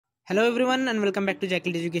Hello everyone and welcome back to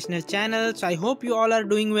Jackal Educational Channel. So I hope you all are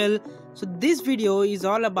doing well. So this video is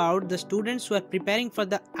all about the students who are preparing for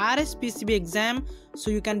the RSPCB exam. So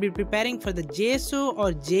you can be preparing for the JSO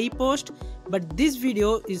or JEE post, but this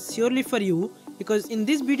video is surely for you because in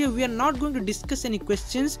this video we are not going to discuss any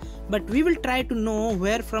questions, but we will try to know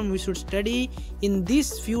where from we should study in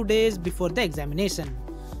these few days before the examination.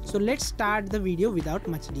 So let's start the video without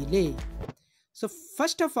much delay. So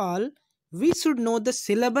first of all, we should know the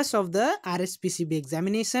syllabus of the RSPCB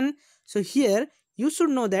examination. So here you should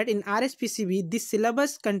know that in RSPCB this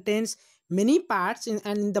syllabus contains many parts and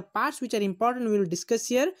in the parts which are important we will discuss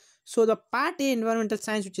here. So the part A, environmental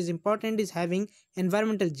science, which is important, is having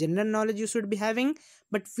environmental general knowledge you should be having,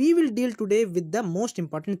 but we will deal today with the most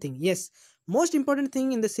important thing. Yes, most important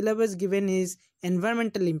thing in the syllabus given is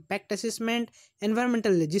environmental impact assessment,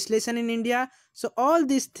 environmental legislation in India. So all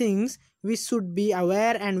these things we should be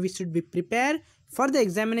aware and we should be prepared for the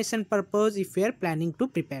examination purpose if we are planning to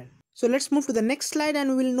prepare. So let's move to the next slide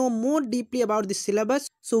and we will know more deeply about the syllabus.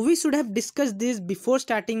 So we should have discussed this before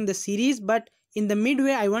starting the series, but in the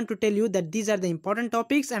midway I want to tell you that these are the important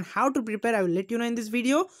topics and how to prepare I will let you know in this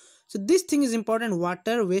video. So this thing is important: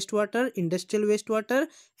 water, wastewater, industrial wastewater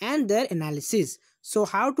and their analysis. So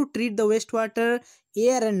how to treat the wastewater,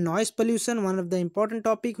 air and noise pollution, one of the important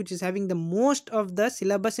topic which is having the most of the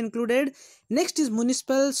syllabus included. Next is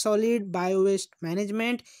municipal solid bio-waste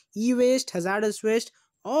management, e-waste, hazardous waste.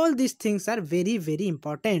 All these things are very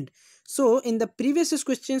important. So in the previous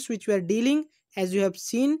questions which we are dealing, as you have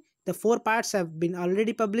seen, the 4 parts have been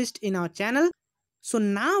already published in our channel. So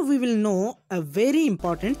now we will know a very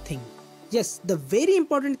important thing. Yes, the very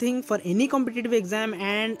important thing for any competitive exam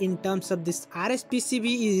and in terms of this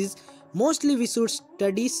RSPCB is mostly we should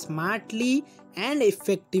study smartly and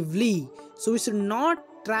effectively. So we should not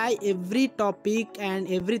try every topic and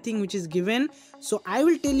everything which is given. So I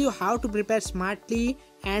will tell you how to prepare smartly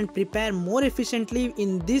and prepare more efficiently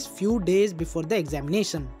in these few days before the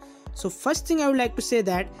examination. So first thing I would like to say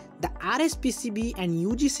that the RSPCB and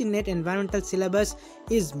UGC NET environmental syllabus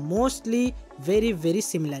is mostly very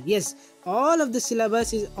similar. Yes, all of the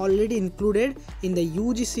syllabus is already included in the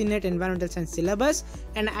UGC NET environmental science syllabus,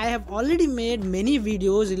 and I have already made many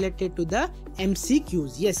videos related to the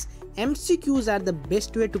MCQs. Yes, MCQs are the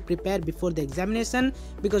best way to prepare before the examination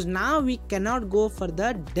because now we cannot go for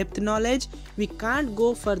the depth knowledge, we can't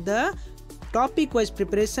go for the topic wise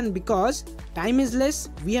preparation because time is less.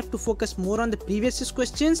 We have to focus more on the previous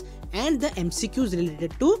questions and the MCQs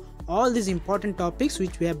related to all these important topics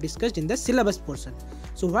which we have discussed in the syllabus portion.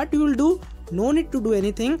 So what you will do, no need to do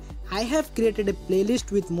anything. I have created a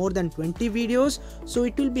playlist with more than 20 videos, so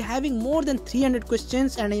it will be having more than 300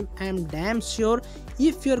 questions, and I am damn sure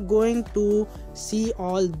if you're going to see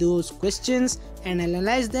all those questions and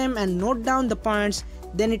analyze them and note down the points,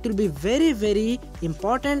 then it will be very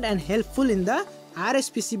important and helpful in the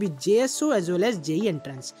RSPCB JSO as well as JEE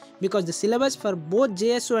entrance, because the syllabus for both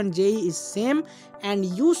JSO and JEE is same and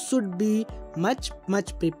you should be much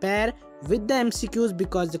prepared with the MCQs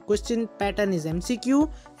because the question pattern is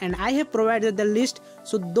MCQ and I have provided the list.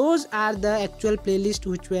 So those are the actual playlist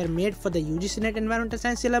which were made for the UGC NET environmental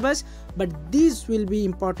science syllabus, but these will be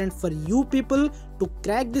important for you people to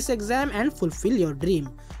crack this exam and fulfill your dream.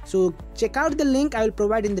 So check out the link I will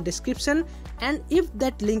provide in the description, and if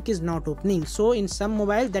that link is not opening, so in some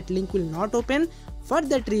mobile that link will not open, for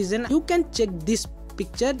that reason you can check this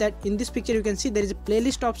picture. That in this picture you can see there is a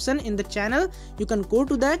playlist option in the channel. You can go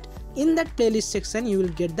to that. In that playlist section you will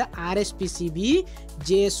get the RSPCB,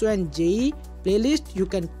 JSO and JEE playlist. You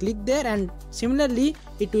can click there and similarly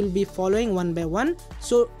it will be following one by one.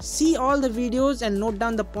 So see all the videos and note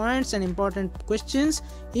down the points and important questions.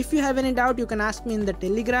 If you have any doubt you can ask me in the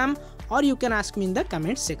Telegram or you can ask me in the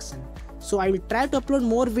comment section. So I will try to upload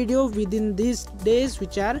more video within these days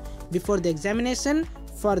which are before the examination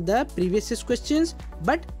for the previous questions,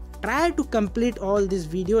 but try to complete all this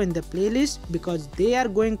video in the playlist because they are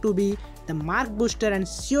going to be the mark booster and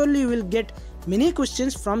surely you will get many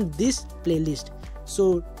questions from this playlist.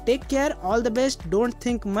 So take care, all the best, don't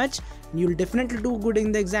think much, you will definitely do good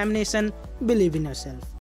in the examination, believe in yourself.